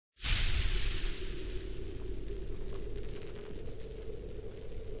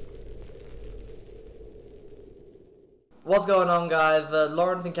What's going on, guys?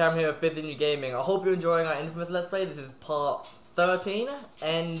 Lawrence and Cam here with Fifth New Gaming. I hope you're enjoying our Infamous Let's Play. This is part 13,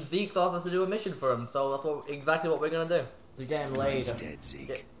 and Zeke's asked us to do a mission for him, so that's exactly what we're gonna do. To get him laid. He's dead,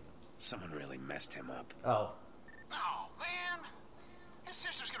 Zeke. Someone really messed him up. Oh. Oh, man. His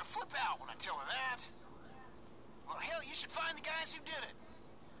sister's gonna flip out when I tell her that. Well, hell, you should find the guys who did it.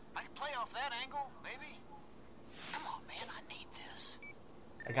 I can play off that angle, maybe. Come on, man, I need this.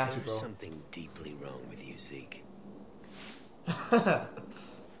 I got you, There's bro. something deeply wrong with you, Zeke.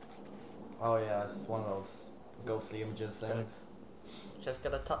 Oh yeah, it's one of those ghostly images things. Just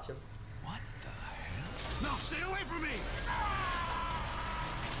gotta touch him. What the hell? No, stay away from me!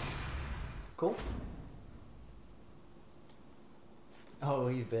 Cool. Oh,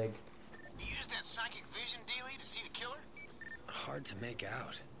 he's big. You used that psychic vision dealie to see the killer? Hard to make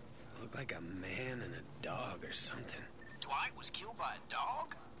out. Looked like a man and a dog or something. Dwight was killed by a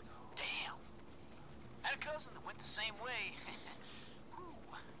dog? Damn. I had a cousin that went the same way. Whew.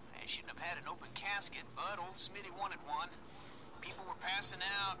 I shouldn't have had an open casket, but old Smitty wanted one. People were passing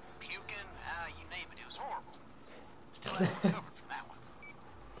out, puking, you name it. It was horrible. Still haven't recovered from that one.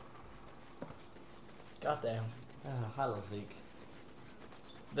 Goddamn. Hello, Zeke.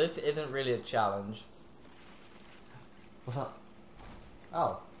 This isn't really a challenge. What's up?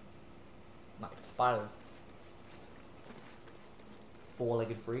 Oh, Like spiders.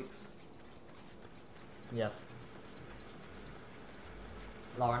 four-legged freaks. Yes.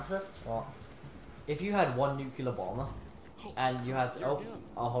 Lawrence, What? if you had one nuclear bomb and you had to... Oh,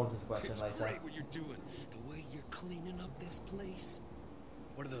 I'll hold on to the question It's later. great what you're doing. The way you're cleaning up this place.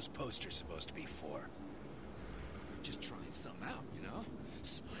 What are those posters supposed to be for? Just trying something out, you know?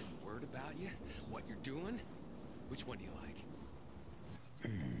 Spreading word about you, what you're doing. Which one do you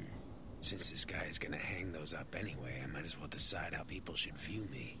like? Since this guy is gonna hang those up anyway, I might as well decide how people should view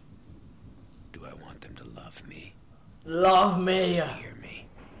me. Do I want them to love me? Love me! Fear me?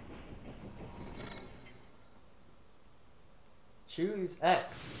 Choose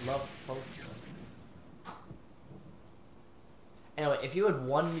X. Love poster. Anyway, if you had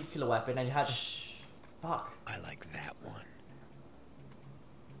one nuclear weapon and you had to... Fuck. I like that one.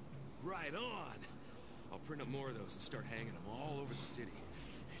 Right on. I'll print up more of those and start hanging them all over the city.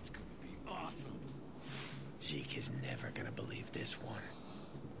 It's gonna be awesome. Zeke is never gonna believe this one.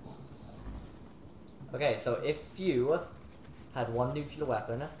 Okay, so if you had one nuclear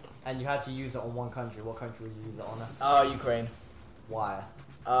weapon and you had to use it on one country, what country would you use it on? Oh, Ukraine. Why?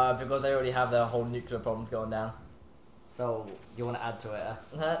 Because they already have their whole nuclear problems going down. So, you want to add to it?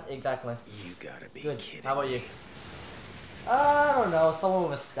 Exactly. You gotta be Good. kidding. How about you? me. I don't know, someone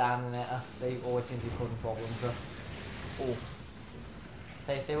with a stand in it, they always seem to be causing problems. Ooh.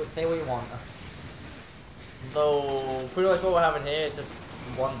 Say what you want. So, pretty much what we're having here is just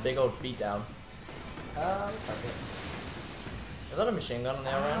one big old beatdown. Fuck Is that a machine gun on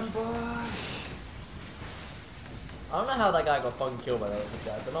there, it. right? Ambush! I don't know how that guy got fucking killed by those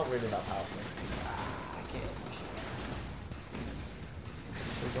guys. They're not really that powerful. I can't.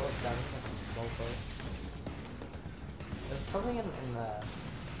 Should we go down here? Go first. There's something in the...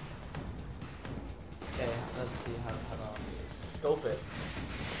 Okay, let's see how long it is. Scope it.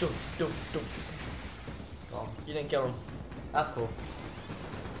 Doof, doof, doof. Gone. You didn't kill him. That's cool.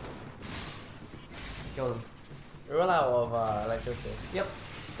 Killed him. We run out of electricity. Yep.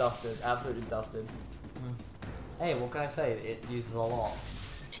 Dusted. Absolutely dusted. Hey, what can I say? It uses a lot.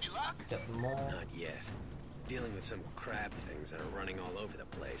 Any luck? Get some more. Not yet. Dealing with some crab things that are running all over the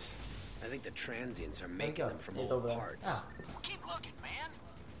place. I think the transients are making go. them from It's old over there. parts. Ah. Well, keep looking, man.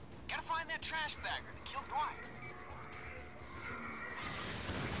 Gotta find that trash bagger that killed Dwight.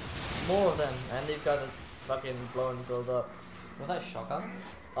 More of them. And these guys are fucking blowing themselves up. Was that a shotgun?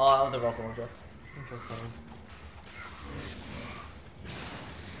 Oh, that was a rocket launcher. Interesting.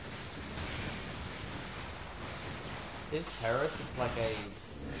 Is terrorist just like a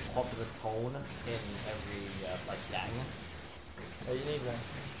popular tone in every like gang? Oh, you need one.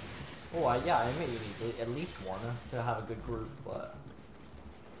 Oh, yeah, I admit you need at least one to have a good group, but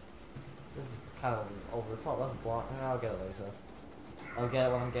this is kind of over the top. That's blind. I'll get it later. I'll get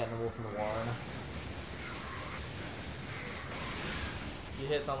it when I'm getting the wolf in the warren. You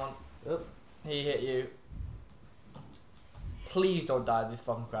hit someone. Oop. He hit you. Please don't die, these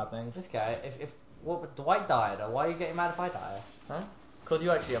fucking crab things. This guy, if what Dwight died, why are you getting mad if I die? Huh? Because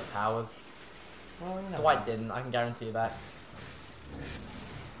you actually have powers. Well, you know. Dwight didn't, I can guarantee you that.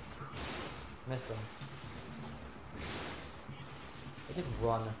 Missed him. They just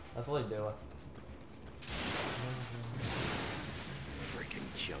run. That's what they do. Freaking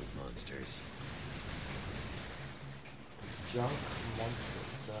junk monsters. Junk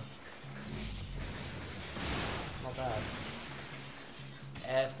monsters. Not bad.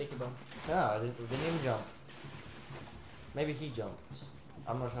 Sticky bomb. No, I didn't even jump. Maybe he jumped.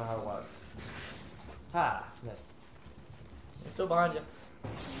 I'm not sure how it works. Ha! Missed. He's still behind you.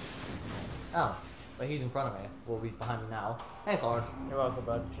 Oh, but he's in front of me. Well, he's behind me now. Thanks, Lawrence. You're welcome,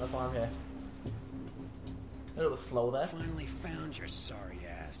 bud. That's why I'm here. A little slow there. Finally found your sorry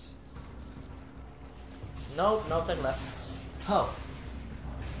ass. No, take left. Oh.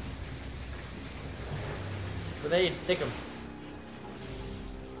 Grenade, stick him.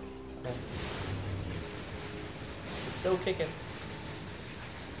 Okay. He's still kicking.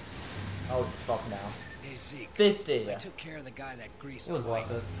 Oh, fuck now. Hey Zeke, 50. I took care of the guy that greased It was the worth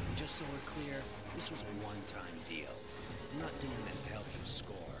bike. it. And just so we're clear, this was a one-time deal. I'm not doing this to help you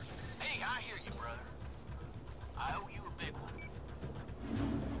score. Hey, I hear you, brother. I owe you a big one.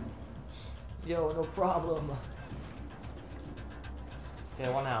 Yo, no problem.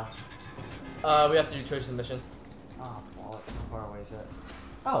 Okay, what now? We have to do Trish's mission. Oh, bollocks. How far away is it?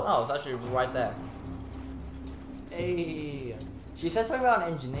 Oh, it's actually right there. Hey. She said something about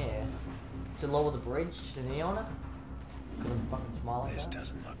an engineer to lower the bridge to Neon. Cause I'm fucking small like This that.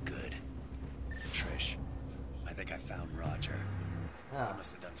 doesn't look good. Trish, I think I found Roger. Yeah. He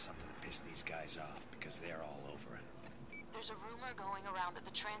must have done something to piss these guys off because they're all over it. There's a rumor going around that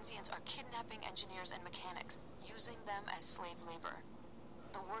the transients are kidnapping engineers and mechanics, using them as slave labor.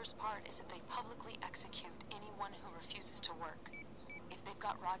 The worst part is that they publicly execute anyone who refuses to work. If they've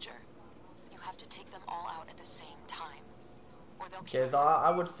got Roger, you have to take them all out at the same time. Or they'll kill Okay, so you. I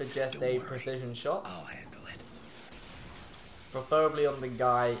would suggest Don't a worry. precision shot. I'll handle it. Preferably on the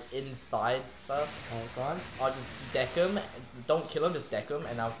guy inside first. Thanks, Lawrence. I'll just deck him. Don't kill him, just deck him,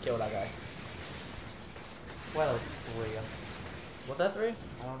 and I'll kill that guy. Well, 3. What's that, 3?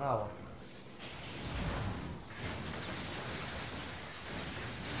 I don't know.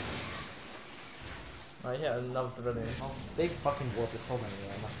 Right here, another civilian. Oh, big fucking warp is so many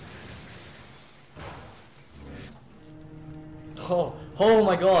of them. Oh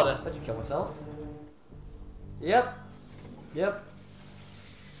my god! Let's kill myself. Yep. Yep.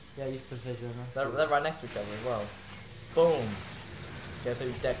 Yeah, use precision. They're right next to each other as well. Boom! Okay, so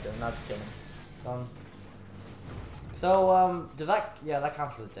he's decked him, now just kill him. Done. So, does that, yeah, that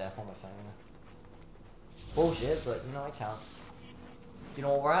counts as a death, what am I saying? Bullshit, but you know, it counts. You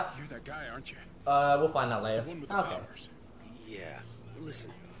know where we're at? You're that guy, aren't you? We'll find out The later. one with the Okay. powers. Yeah.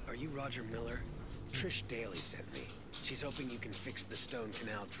 Listen, are you Roger Miller? Trish Daly sent me. She's hoping you can fix the Stone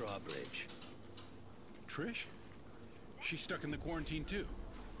Canal drawbridge. Trish? She's stuck in the quarantine too.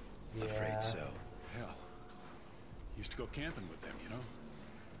 Yeah. Afraid so. Hell. Used to go camping with them, you know?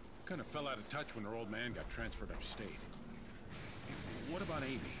 Kind of fell out of touch when her old man got transferred upstate. Hey, what about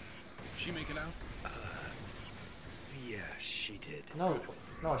Amy? Did she make it out? Yeah, she did. No,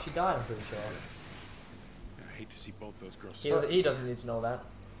 she died, I'm pretty sure. I hate to see both those girls He doesn't need to know that.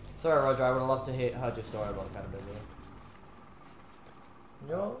 Sorry, Roger, I would have loved to heard your story about it kind of busy.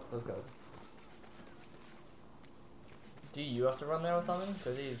 No. Let's go. Do you have to run there or something?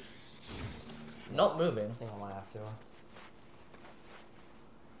 Because he's not moving. I think I might have to.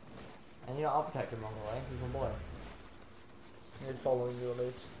 And you know, I'll protect him along the way. He's my boy. He's following you at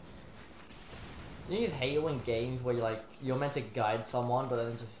least. Do you just hate it when games where you're meant to guide someone, but then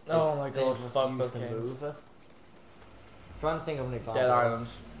it just Oh my they god, just fuck refuse those to games. move. Trying to think of an example. Dead Island.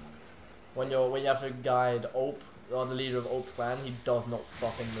 When you have to guide Ope, or the leader of Ope's clan, he does not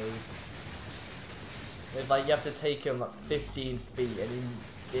fucking move. It's like you have to take him like 15 feet, and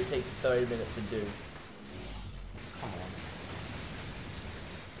it takes 30 minutes to do. Come on.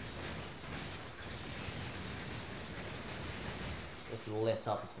 It's lit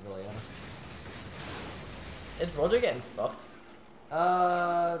up a civilian. Is Roger getting fucked?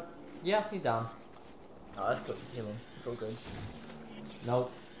 Yeah, he's down. Oh, that's good. Heal him. It's all good.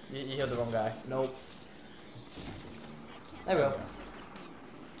 Nope. You healed the wrong guy. Nope. There we go.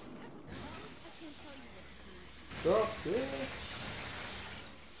 Go, bitch.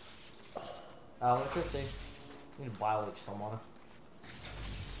 Electricity. You need to wild witch someone.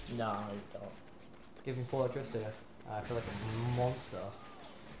 No, you don't. Gives me full electricity. I feel like a monster.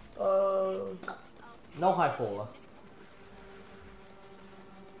 No high faller.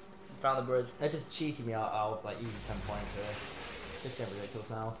 Found the bridge. They're just cheating me out of like even 10 points here. It's getting ridiculous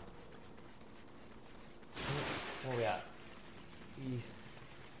now. Where are we at?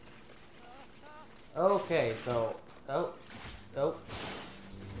 Okay, so oh.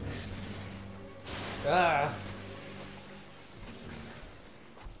 Ah!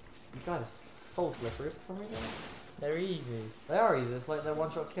 You guys are so slippery for some reason. They're easy. They are easy, it's like they're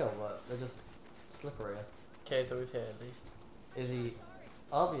one-shot kill, but they're just slippery. Okay, so he's here at least. Is he?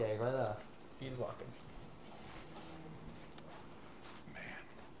 Oh yeah, he's right there. He's walking.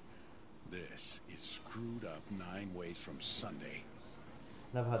 This is screwed up 9 ways from Sunday.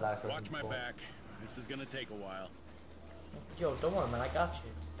 Never heard that expression Watch my before. back. This is gonna take a while. Yo, don't worry, man. I got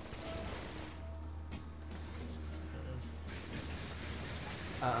you.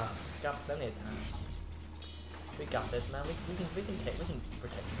 Got plenty of time. We got this, man. We can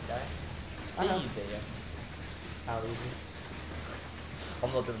protect this guy. I know. Easy. How easy.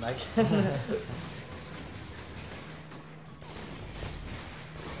 I'm not doing that again.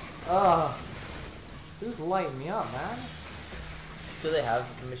 Ugh. Who's lighting me up, man? Do they have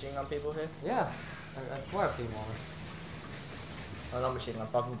machine gun people here? Yeah. I swear I've seen one. Oh, not machine gun,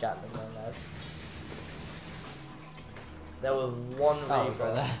 fucking Gatling gun, guys. There was one Oh, Reaper.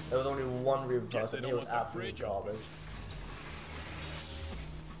 right there. There was only one Reaper Guess person. they He don't was want the absolute bridge garbage.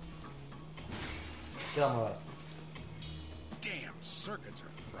 Get on my way. Damn, circuits are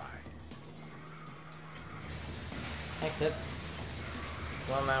fried. Thanks, Tip.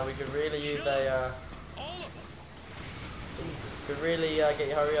 Well, man, we could really use a. All of them. Could really get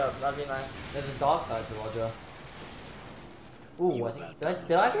you hurry up. That'd be nice. There's a dark side to Roger. Ooh, You I think. about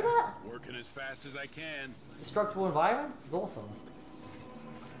Did I do that? Working as fast as I can. Destructible environments is awesome.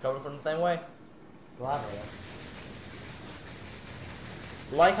 Coming from the same way. Glad of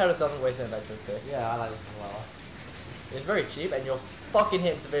it. Like how this doesn't waste any electricity. Yeah, I like this as well. It's very cheap, and you're fucking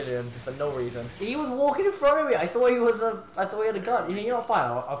hitting civilians for no reason. He was walking in front of me. I thought he was a. I thought he had a gun. You know, fine.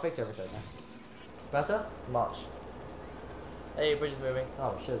 I'll fix everything. Better? Much. Hey, bridge is moving.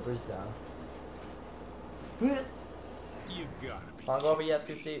 Oh shit, bridge down. You gotta be. Can't go over yet, it's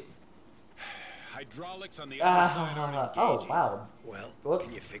too steep. Hydraulics on the other side aren't Oh engaging. wow. Well, Whoops.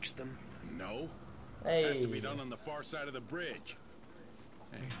 can you fix them? No. Hey. Has to be done on the far side of the bridge.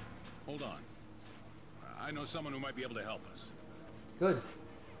 Hey, hold on. I know someone who might be able to help us. Good.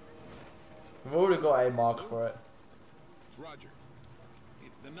 We've already got a mark for it. It's Roger.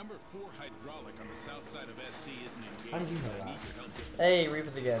 The number 4 hydraulic on the south side of SC isn't engaged. How did you know I that? need your help getting Hey,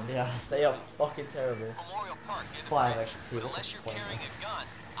 Reapers again. Yeah. They are fucking terrible. Memorial Park near the 5 bridge. XP, But that's unless you're disappointing. carrying a gun,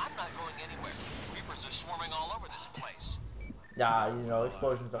 I'm not going anywhere. Reapers are swarming all over this place. Nah, you know,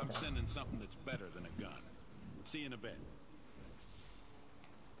 explosions I'm okay. sending something that's better than a gun. See you in a bit.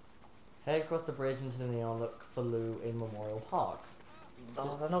 Head across the bridge into the neon. Look for Lou in Memorial Park.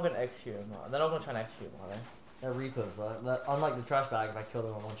 Oh, they're not gonna execute him. They're not gonna try and execute him, are they? They're Reapers. Unlike the trash bags, I killed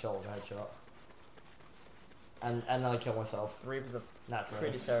them on one shot with a headshot. And then I killed myself. Reapers are Naturally.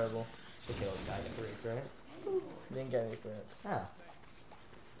 pretty terrible. To kill the guy, get 3 experience. Didn't get any experience. Yeah.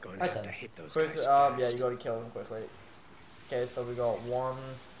 Going to Right have then. to hit those Quick, guys yeah, fast. you gotta kill them quickly. Okay, so we got 1,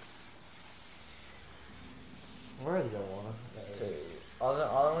 Where is the other one? 2. Are there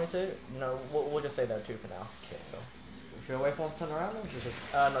only 2? No, we'll just say there are 2 for now. Okay, so. Should I wait for him to turn around or should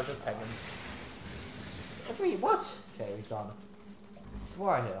No, just peg him. What do you mean? What? Okay, he's done. I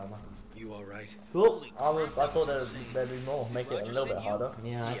swear I hit him. You all right? Oh. I thought there'd be more, make it a little bit harder.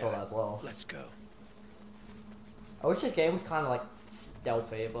 Yeah, I thought that as well. Let's go. I wish this game was kind of like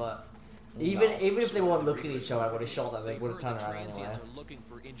stealthy, but even if they weren't looking at each other, I would have shot them. They would have turned around anyway. Transients are looking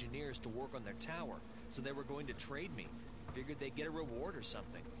for engineers to work on their tower, so they were going to trade me. Figured they'd get a reward or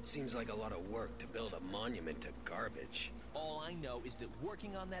something. Seems like a lot of work to build a monument to garbage. All I know is that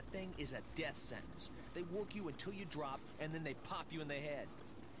working on that thing is a death sentence. They work you until you drop, and then they pop you in the head.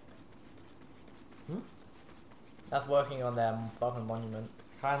 That's working on their fucking monument.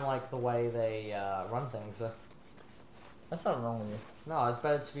 Kind of like the way they run things. That's not wrong with you. No, it's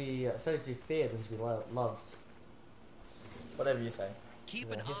better to be feared than to be loved. Whatever you say. Keep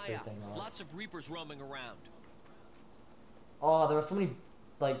Yeah, an history eye out. thing, right? Lots of Reapers roaming around. Oh, there are so many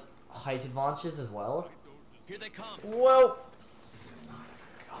like height advantages as well. Here they come. Whoa!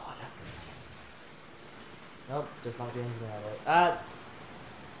 God. Nope, just not the engineer of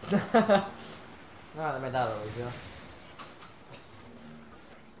it. Alright, I made that a little easier.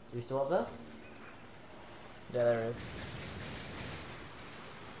 You still up there? Yeah, there is.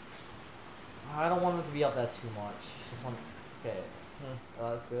 I don't want them to be up there too much. Just want... Okay. Oh,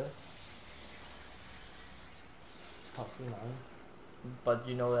 that's good. Can't see mine. But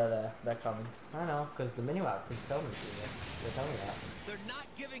you know they're coming. I know, because the minimap can tell me to. They tell me that. They're not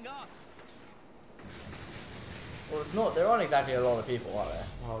giving up. Well, it's not. There aren't exactly a lot of people, are there?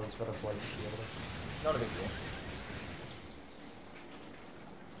 Oh, he's got a blade shield. Not a big deal.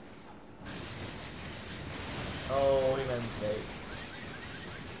 Oh, he made a mistake.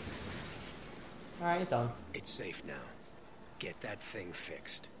 Alright, he's done. It's safe now. Get that thing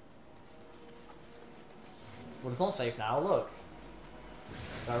fixed. Well, it's not safe now, look.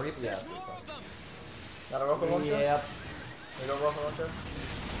 Can I reap? Yeah. More of them. Got a rocket launcher? Yep. You got a rocket launcher?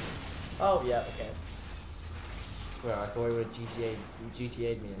 Oh, yeah, okay. swear, I thought he would have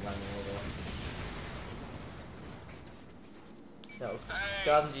GTA'd me and ran me over. No, Hey,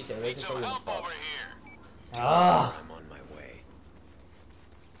 guys in GTA, they need can some probably help fuck. over here. Ah! I'm on my way.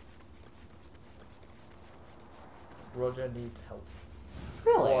 Roger needs help.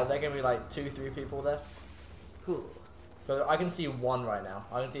 Really? Or there can be like 2-3 people there. Cool. So I can see one right now.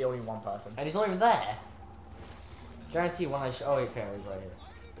 I can see only one person. And he's not even there. Guarantee when I oh, okay, he's right here.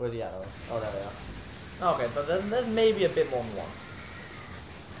 Where's he at? Oh, there we are. Okay, so there's maybe a bit more than one.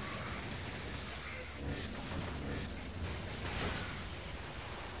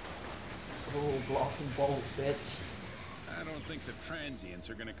 Oh, blast and bolt, bitch. I don't think the transients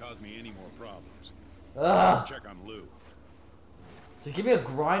are gonna cause me any more problems. Ugh. Check on Lou. So give me a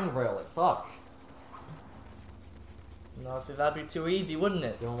grind rail, like fuck. No, see, that'd be too easy, wouldn't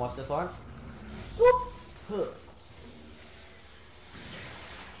it? You wanna watch this, Lawrence? Whoop! Huh.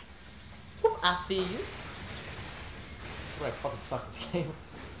 Whoop, I see you. I fucking suck this game.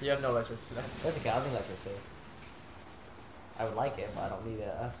 You have no electricity. That's okay, I think that's okay. I would like it, but I don't need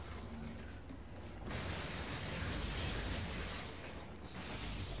it.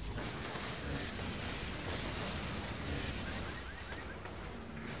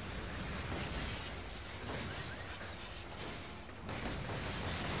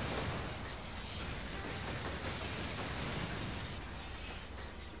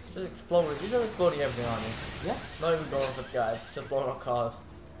 Just exploding. You're just exploding everything on you. Yeah. Not even going for guys. Just blowing up cars.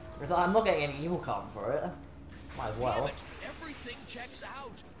 Because I'm not getting any evil card for it. Might as Damn well. it! Everything checks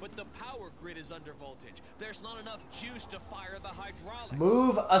out, but the power grid is under voltage. There's not enough juice to fire the hydraulics.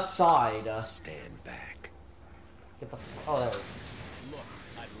 Move aside. Stand back. Get the oh, there it is. Look,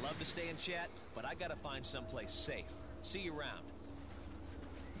 I'd love to stay and chat, but I gotta find someplace safe. See you around.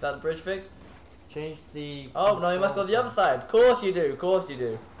 Is that the bridge fixed? Change the... Oh, no, you must go the other side. Of course you do. Of course you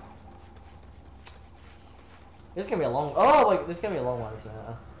do. This is gonna be a long... Oh, wait, this is gonna be a long one, isn't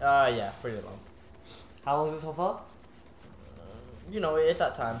it? Yeah, pretty long. How long is this so far? You know, it's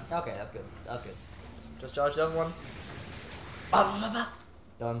that time. Okay, that's good. That's good. Just charge the other one.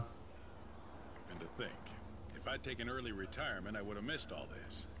 Done. And to think, if I'd taken early retirement, I would have missed all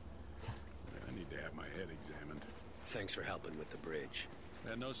this. I need to have my head examined. Thanks for helping with the bridge.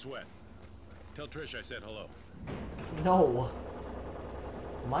 No sweat. Tell Trish I said hello. No.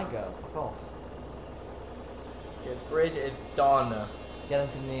 My girl, fuck off. Your bridge is done. Get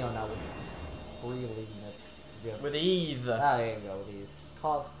into Neon now with freeliness. Yeah. With ease. Ah, there you go, with these.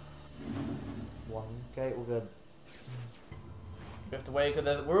 Cars. One. Okay, we're good. We have to wait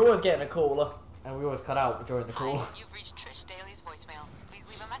because we're always getting a caller. And we always cut out during the call. Hi, you've reached Trish Daly's voicemail. Please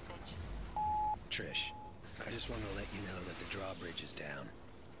leave a message. Trish, I just wanted to let you know that the drawbridge is down.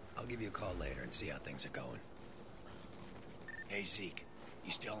 I'll give you a call later and see how things are going. Hey, Zeke.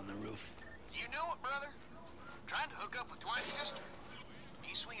 You still on the roof? You know it, brother. Trying to hook up with Dwight's sister.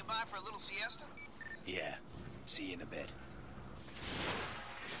 You swinging by for a little siesta? Yeah. See you in a bit.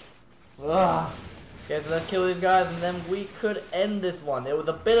 Ugh. Okay, so let's kill these guys and then we could end this one. It was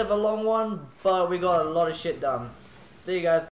a bit of a long one, but we got a lot of shit done. See you guys.